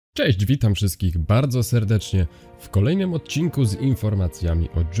Cześć, witam wszystkich bardzo serdecznie w kolejnym odcinku z informacjami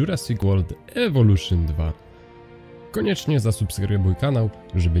o Jurassic World Evolution 2. Koniecznie zasubskrybuj kanał,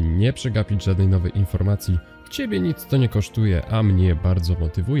 żeby nie przegapić żadnej nowej informacji. Ciebie nic to nie kosztuje, a mnie bardzo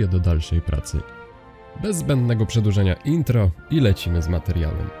motywuje do dalszej pracy. Bez zbędnego przedłużenia intro i lecimy z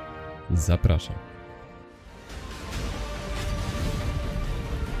materiałem. Zapraszam.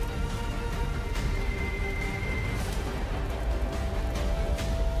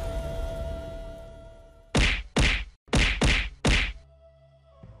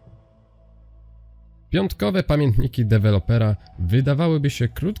 Piątkowe pamiętniki dewelopera wydawałyby się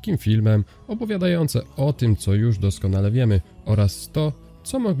krótkim filmem opowiadające o tym, co już doskonale wiemy oraz to,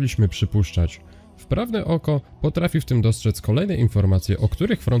 co mogliśmy przypuszczać. Wprawne oko potrafi w tym dostrzec kolejne informacje, o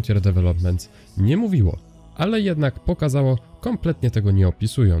których Frontier Developments nie mówiło, ale jednak pokazało, kompletnie tego nie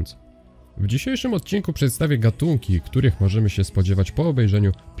opisując. W dzisiejszym odcinku przedstawię gatunki, których możemy się spodziewać po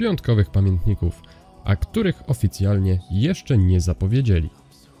obejrzeniu piątkowych pamiętników, a których oficjalnie jeszcze nie zapowiedzieli.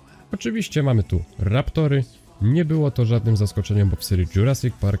 Oczywiście mamy tu raptory, nie było to żadnym zaskoczeniem, bo w serii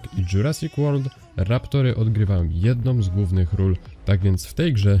Jurassic Park i Jurassic World raptory odgrywają jedną z głównych ról, tak więc w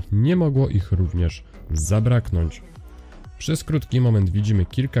tej grze nie mogło ich również zabraknąć. Przez krótki moment widzimy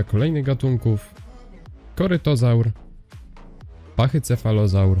kilka kolejnych gatunków: korytozaur,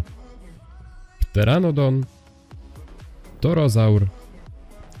 pachycefalozaur, pteranodon, torozaur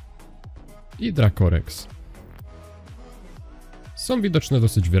i dracorex. Są widoczne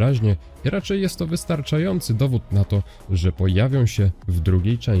dosyć wyraźnie i raczej jest to wystarczający dowód na to, że pojawią się w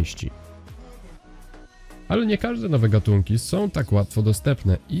drugiej części. Ale nie każde nowe gatunki są tak łatwo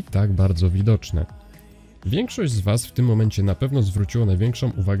dostępne i tak bardzo widoczne. Większość z Was w tym momencie na pewno zwróciło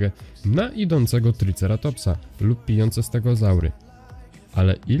największą uwagę na idącego triceratopsa lub pijące stegozaury.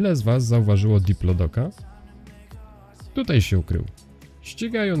 Ale ile z Was zauważyło diplodoka? Tutaj się ukrył,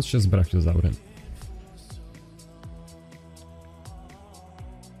 ścigając się z brachiosaurem.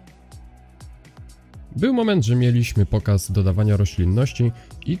 Był moment, że mieliśmy pokaz dodawania roślinności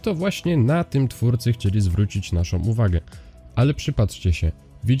i to właśnie na tym twórcy chcieli zwrócić naszą uwagę. Ale przypatrzcie się,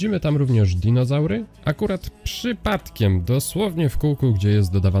 widzimy tam również dinozaury, akurat przypadkiem, dosłownie w kółku, gdzie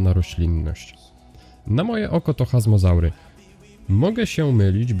jest dodawana roślinność. Na moje oko to chazmozaury. Mogę się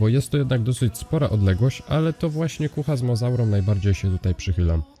mylić, bo jest to jednak dosyć spora odległość, ale to właśnie ku chazmozaurom najbardziej się tutaj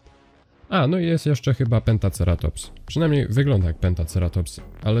przychylam. A, no i jest jeszcze chyba pentaceratops. Przynajmniej wygląda jak pentaceratops,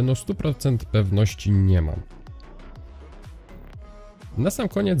 ale no 100% pewności nie mam. Na sam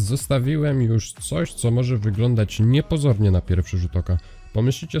koniec zostawiłem już coś, co może wyglądać niepozornie na pierwszy rzut oka.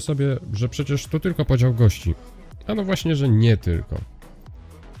 Pomyślicie sobie, że przecież to tylko podział gości. A no właśnie, że nie tylko.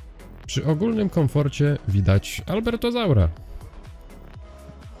 Przy ogólnym komforcie widać albertozaura.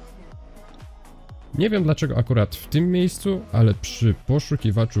 Nie wiem dlaczego akurat w tym miejscu, ale przy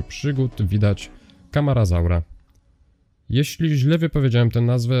poszukiwaczu przygód widać kamarazaura. Jeśli źle wypowiedziałem tę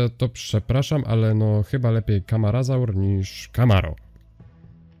nazwę, to przepraszam, ale no chyba lepiej kamarazaur niż kamaro.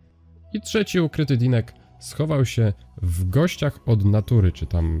 I trzeci ukryty dinek schował się w gościach od natury, czy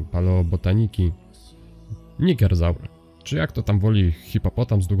tam paleobotaniki. Nigerzaur, czy jak to tam woli,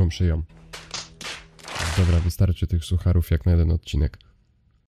 hipopotam z długą szyją. Dobra, wystarczy tych sucharów jak na jeden odcinek.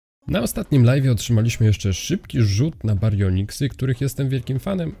 Na ostatnim live otrzymaliśmy jeszcze szybki rzut na baryonyxy, których jestem wielkim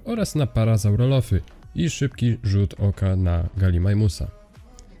fanem, oraz na parazaurolofy i szybki rzut oka na gallimimmusa.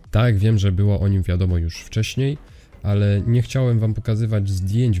 Tak, wiem, że było o nim wiadomo już wcześniej, ale nie chciałem wam pokazywać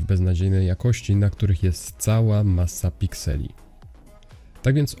zdjęć w beznadziejnej jakości, na których jest cała masa pikseli.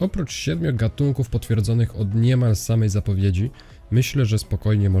 Tak więc oprócz 7 gatunków potwierdzonych od niemal samej zapowiedzi, myślę, że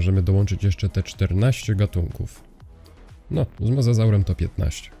spokojnie możemy dołączyć jeszcze te 14 gatunków. No, z mozazaurem to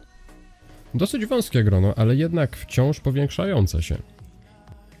 15. Dosyć wąskie grono, ale jednak wciąż powiększające się.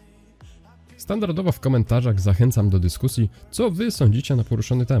 Standardowo w komentarzach zachęcam do dyskusji, co wy sądzicie na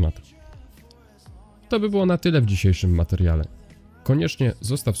poruszony temat. To by było na tyle w dzisiejszym materiale. Koniecznie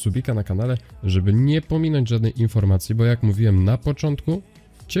zostaw subika na kanale, żeby nie pominąć żadnej informacji, bo jak mówiłem na początku,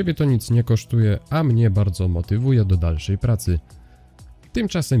 ciebie to nic nie kosztuje, a mnie bardzo motywuje do dalszej pracy.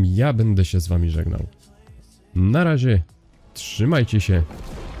 Tymczasem ja będę się z wami żegnał. Na razie, trzymajcie się.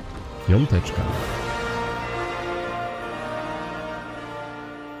 Piąteczka.